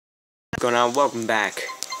going on? Welcome back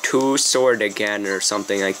to Sword again, or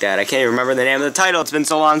something like that. I can't even remember the name of the title. It's been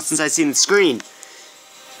so long since I've seen the screen.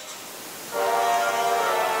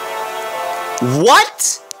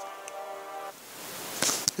 What?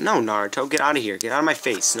 No, Naruto, get out of here. Get out of my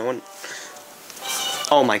face. No one.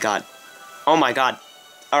 Oh my god. Oh my god.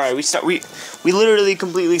 All right, we literally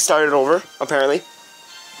completely started over. Apparently.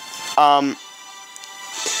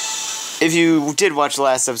 If you did watch the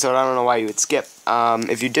last episode, I don't know why you would skip.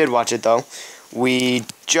 If you did watch it, though, we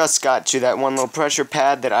just got to that one little pressure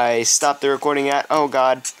pad that I stopped the recording at. Oh,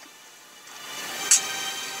 God.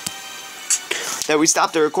 That we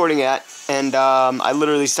stopped the recording at, and I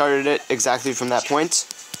literally started it exactly from that point.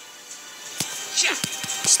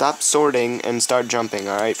 Stop sorting and start jumping,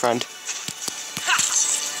 alright, friend?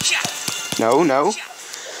 No, no.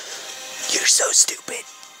 You're so stupid.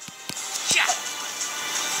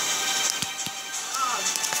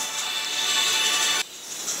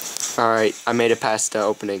 Alright, I made it past the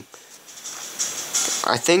opening.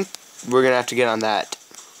 I think we're gonna have to get on that.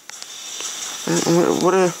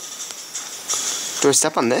 What a... Do I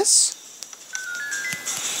step on this?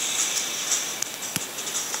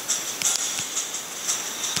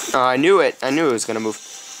 Oh, I knew it. I knew it was gonna move.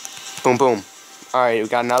 Boom, boom. Alright, we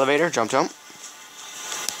got an elevator. Jump, jump.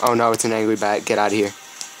 Oh no, it's an angry bat. Get out of here.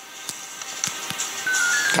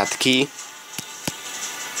 Got the key.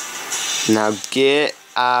 Now get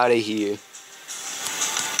out of here.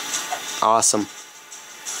 Awesome.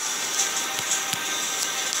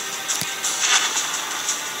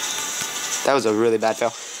 That was a really bad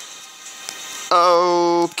fail.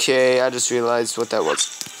 Okay, I just realized what that was.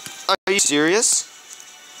 Are you serious?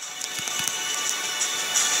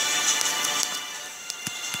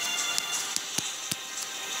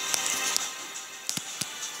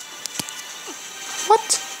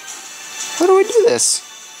 What? How do I do this?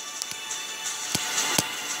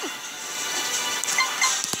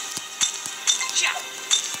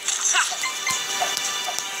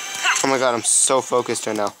 Oh my god, I'm so focused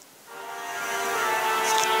right now.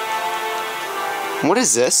 What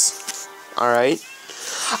is this? Alright.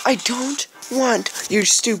 I don't want your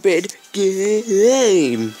stupid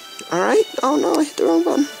game. Alright? Oh no, I hit the wrong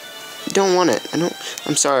button. I don't want it.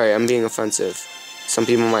 I'm sorry, I'm being offensive. Some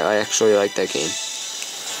people might actually like that game.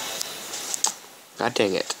 God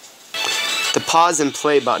dang it. The pause and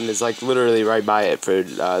play button is like literally right by it for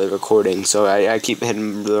the recording, so I keep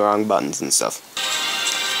hitting the wrong buttons and stuff.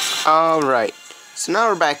 Alright, so now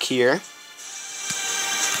we're back here.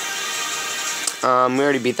 We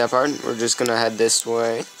already beat that part. We're just gonna head this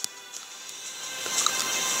way.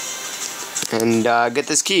 And get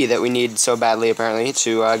this key that we need so badly, apparently,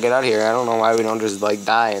 to get out of here. I don't know why we don't just, like,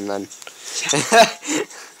 die and then...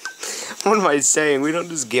 What am I saying? We don't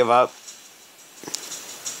just give up.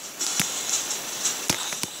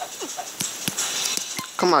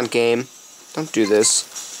 Come on, game. Don't do this.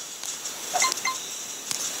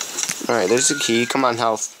 Alright, there's the key. Come on,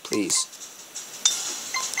 health, please.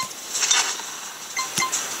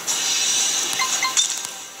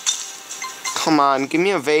 Come on, give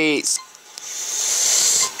me a vase.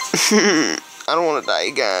 I don't want to die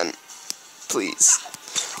again. Please.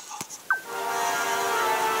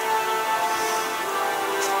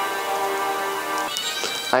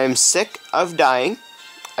 I am sick of dying.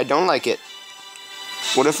 I don't like it.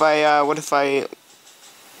 What if I...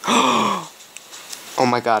 Oh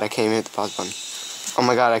my god, I can't even hit the pause button. Oh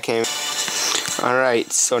my god, I can't even...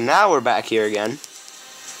 Alright, so now we're back here again.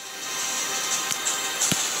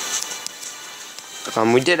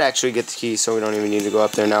 We did actually get the key, so we don't even need to go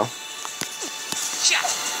up there now.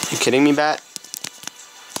 You kidding me, bat?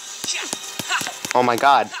 Oh my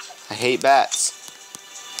god, I hate bats.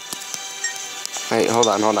 Wait, hold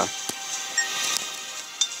on, hold on.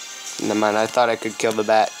 Never mind, I thought I could kill the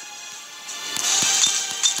bat.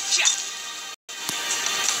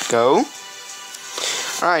 Go.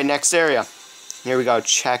 Alright, next area. Here we go,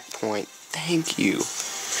 checkpoint. Thank you.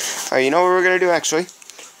 Alright, you know what we're gonna do, actually?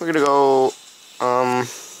 We're gonna go...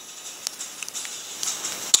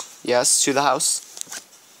 Yes, to the house.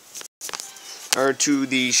 Or to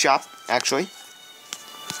the shop, actually.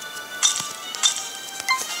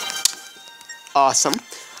 Awesome.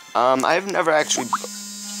 I've never actually...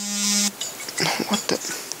 What the...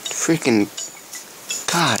 Freaking...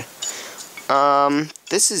 God.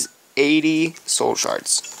 This is 80 soul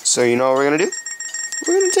shards. So you know what we're gonna do?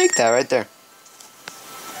 We're gonna take that right there.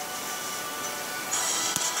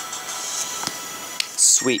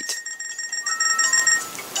 Sweet.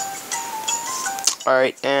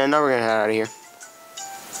 Alright, and now we're gonna head out of here.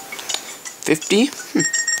 50?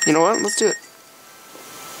 You know what? Let's do it.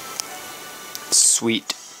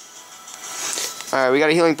 Sweet. Alright, we got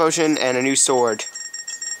a healing potion and a new sword.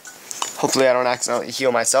 Hopefully I don't accidentally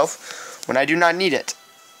heal myself when I do not need it.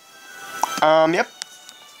 Yep.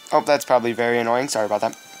 Oh, that's probably very annoying. Sorry about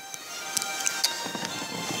that.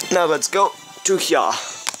 Now let's go to here.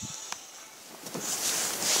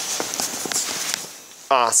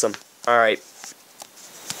 Awesome. Alright.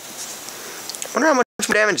 Wonder how much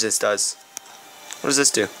damage this does. What does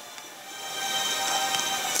this do?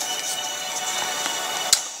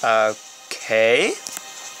 Okay.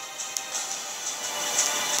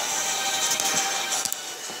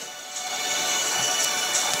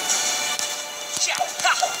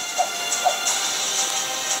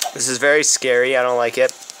 This is very scary. I don't like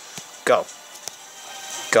it. Go.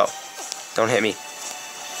 Go. Don't hit me.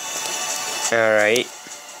 Alright.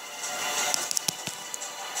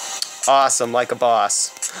 Awesome, like a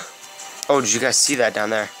boss. Oh, did you guys see that down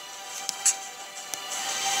there?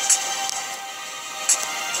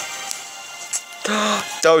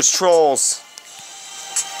 Those trolls.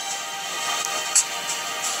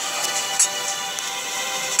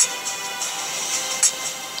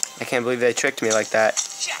 I can't believe they tricked me like that.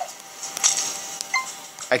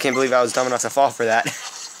 I can't believe I was dumb enough to fall for that.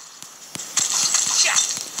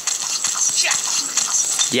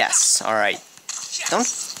 Yes, alright. Don't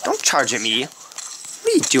charge at me. What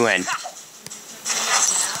are you doing?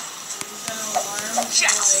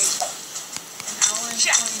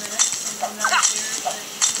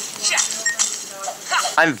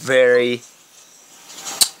 I'm very...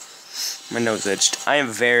 My nose itched. I am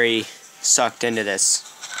very sucked into this.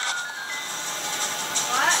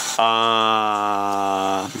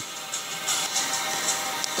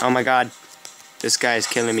 Oh my god. This guy is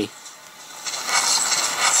killing me.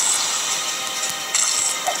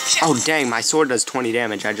 Oh dang, my sword does 20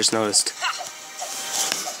 damage, I just noticed.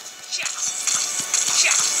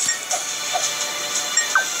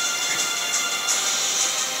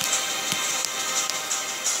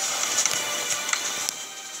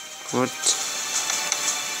 What?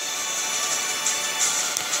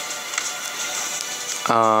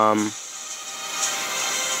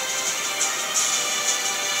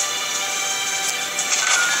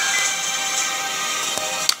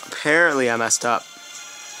 Apparently I messed up.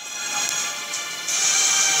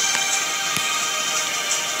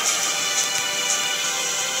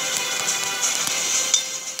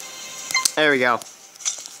 There we go.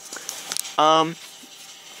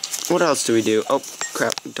 What else do we do? Oh,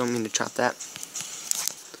 crap. Don't mean to chop that.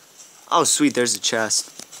 Oh, sweet. There's a chest.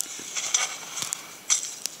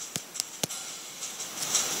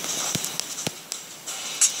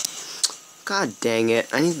 God dang it.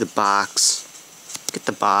 I need the box. Get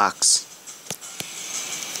the box.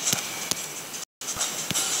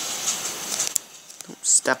 Don't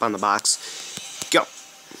step on the box. Go.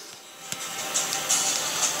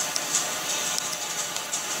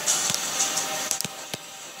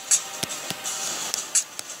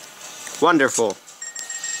 Wonderful.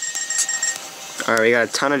 Alright, we got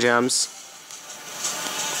a ton of gems.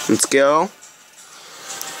 Let's go.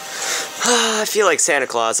 I feel like Santa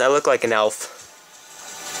Claus. I look like an elf.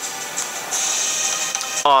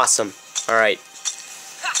 Awesome. Alright.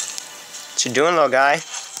 What you doing, little guy?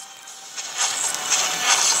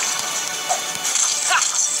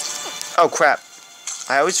 Oh, crap.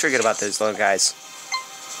 I always forget about those little guys.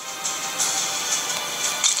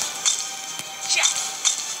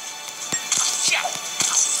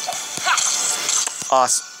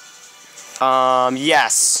 Awesome.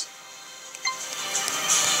 Yes.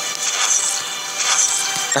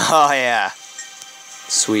 Oh, yeah.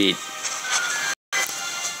 Sweet.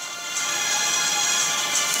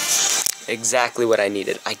 Exactly what I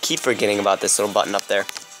needed. I keep forgetting about this little button up there.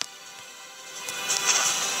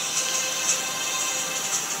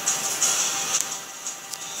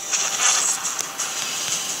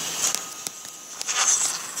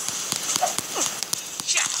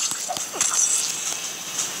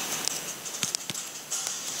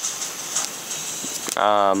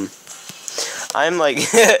 I'm like,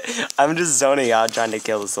 I'm just zoning out trying to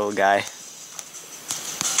kill this little guy.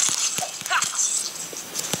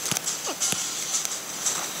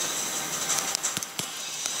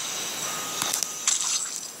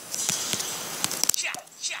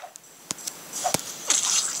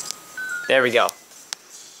 There we go.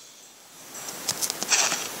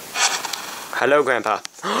 Hello, Grandpa.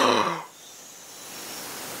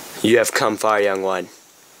 You have come far, young one.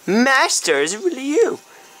 Master, is it really you?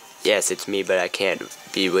 Yes, it's me, but I can't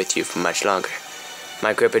be with you for much longer.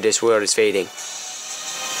 My grip of this world is fading.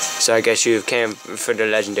 So I guess you came for the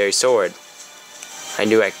legendary sword. I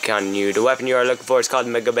knew I could count on you. The weapon you are looking for is called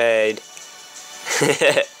Mega Blade.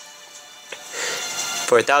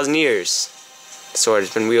 For 1,000 years, The sword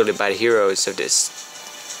has been wielded by the heroes of this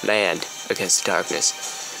land against the darkness.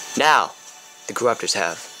 Now, the corruptors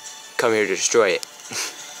have come here to destroy it.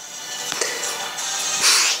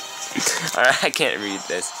 Alright, I can't read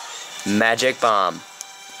this. Magic bomb.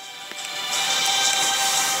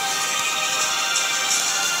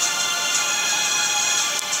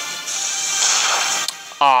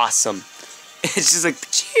 Awesome. It's just like,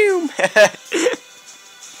 choom.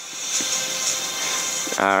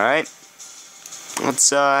 Alright. Let's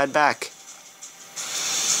head back.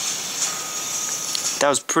 That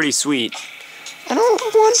was pretty sweet. I don't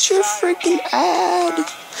want your freaking ad.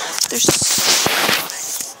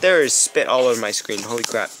 There is spit all over my screen. Holy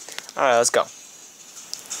crap. Alright, let's go.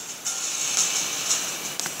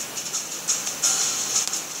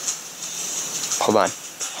 Hold on.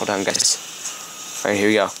 Hold on, guys. Alright, here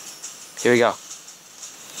we go. Here we go.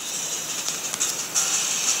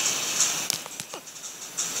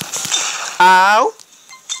 Ow!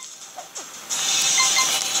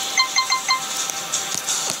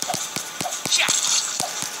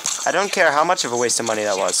 I don't care how much of a waste of money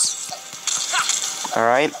that was.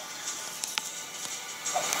 Alright.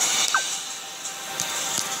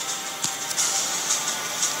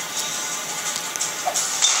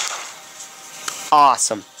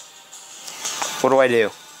 Awesome. What do I do?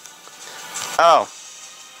 Oh.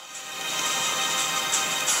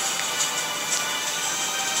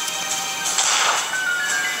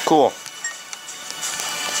 Cool.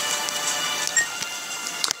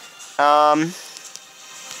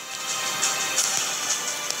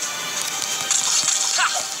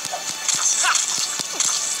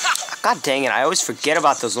 God dang it, I always forget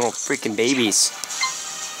about those little freaking babies.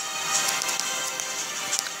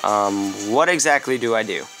 What exactly do I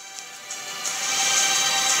do?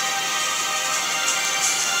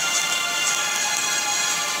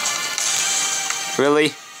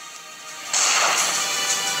 Really?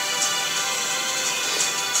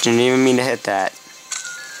 Didn't even mean to hit that.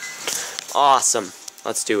 Awesome.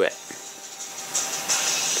 Let's do it.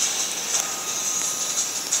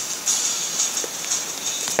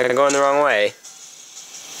 I'm going the wrong way.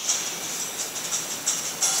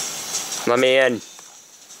 Let me in.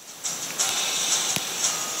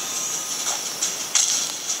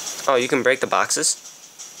 Oh, you can break the boxes?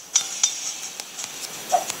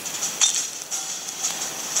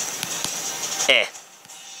 Eh.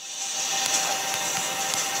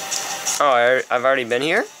 Oh, I've already been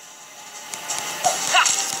here?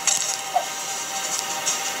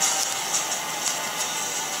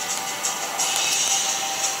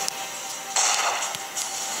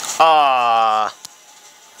 Ah.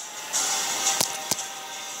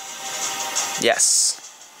 Yes.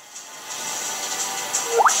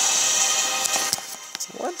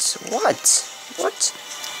 What?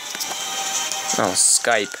 Oh,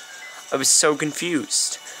 Skype. I was so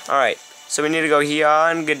confused. Alright, so we need to go here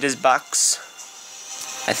and get this box.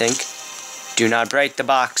 I think. Do not break the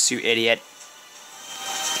box, you idiot.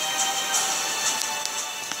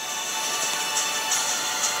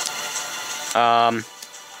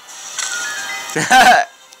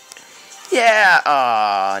 Yeah,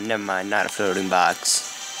 aw, never mind, not a floating box.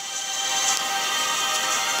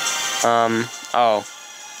 Oh.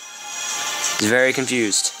 He's very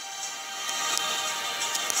confused.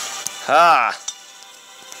 Ah!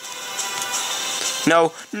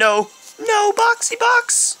 No, boxy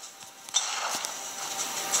box!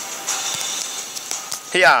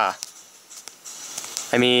 Yeah.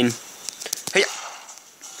 I mean, hey.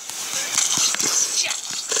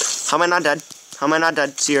 How am I not dead? How am I not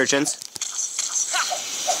dead, sea urchins?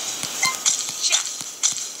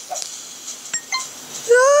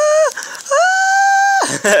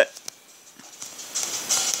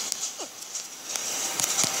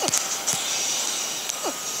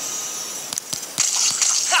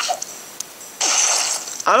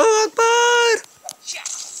 Allahu Akbar!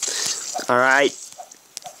 Alright.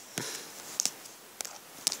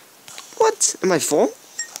 What? Am I full?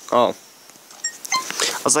 Oh.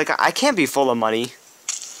 I was like, I can't be full of money.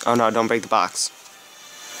 Oh no, don't break the box.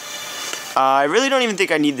 I really don't even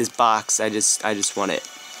think I need this box. I just want it.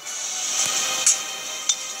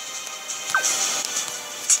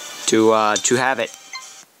 To have it.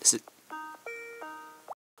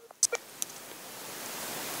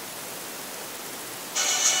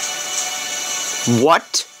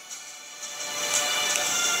 What?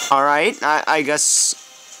 Alright, I guess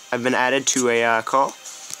I've been added to a call.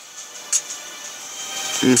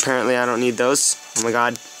 And apparently I don't need those. Oh my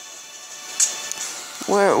god.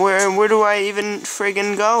 Where do I even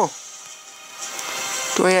friggin' go?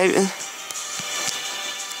 Do I even...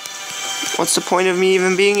 What's the point of me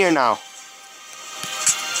even being here now?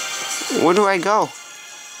 Where do I go?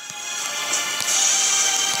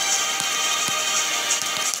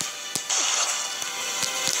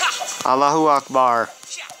 Allahu Akbar.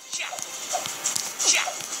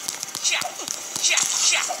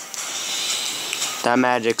 That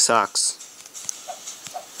magic sucks.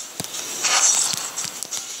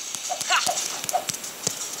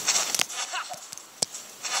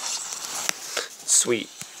 Sweet.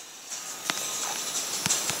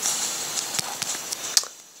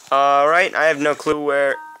 Alright, I have no clue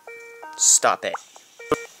where... Stop it.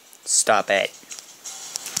 Stop it.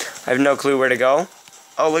 I have no clue where to go.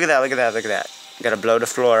 Oh, look at that, look at that, look at that. Gotta blow the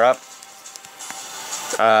floor up.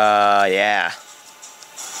 Yeah.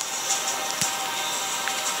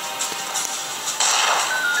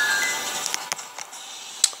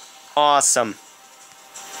 Awesome.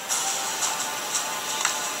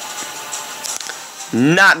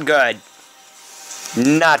 Not good.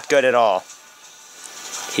 Not good at all.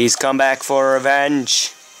 He's come back for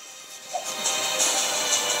revenge.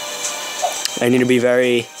 I need to be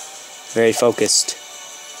very, very focused.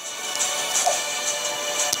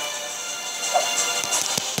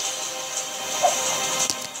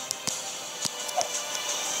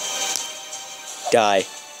 Die.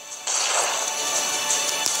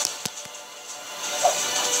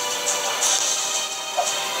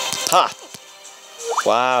 Ha!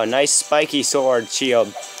 Wow, nice spiky sword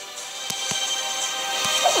shield.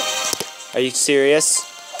 Are you serious?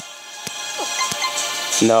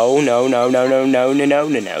 No, no, no, no, no, no, no, no,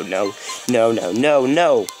 no, no, no, no, no, no,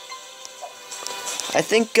 no. I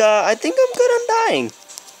think I'm good on dying.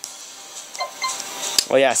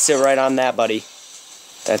 Oh yeah, sit right on that, buddy.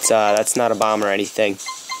 That's not a bomb or anything.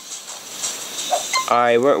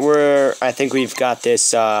 Alright, I think we've got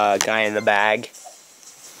this guy in the bag.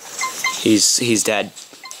 He's dead.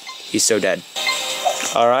 He's so dead.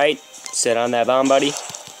 Alright, sit on that bomb, buddy.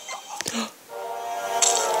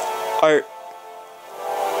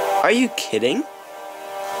 Are you kidding?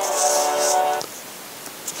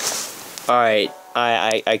 Alright,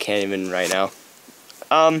 I can't even right now.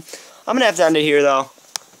 I'm gonna have to end it here though.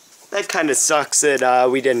 That kind of sucks that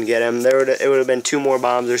we didn't get him. It would have been 2 more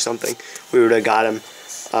bombs or something. We would have got him.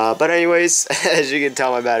 But anyways, as you can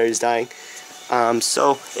tell, my battery's dying.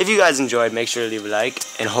 So if you guys enjoyed, make sure to leave a like,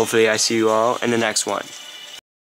 and hopefully I see you all in the next one.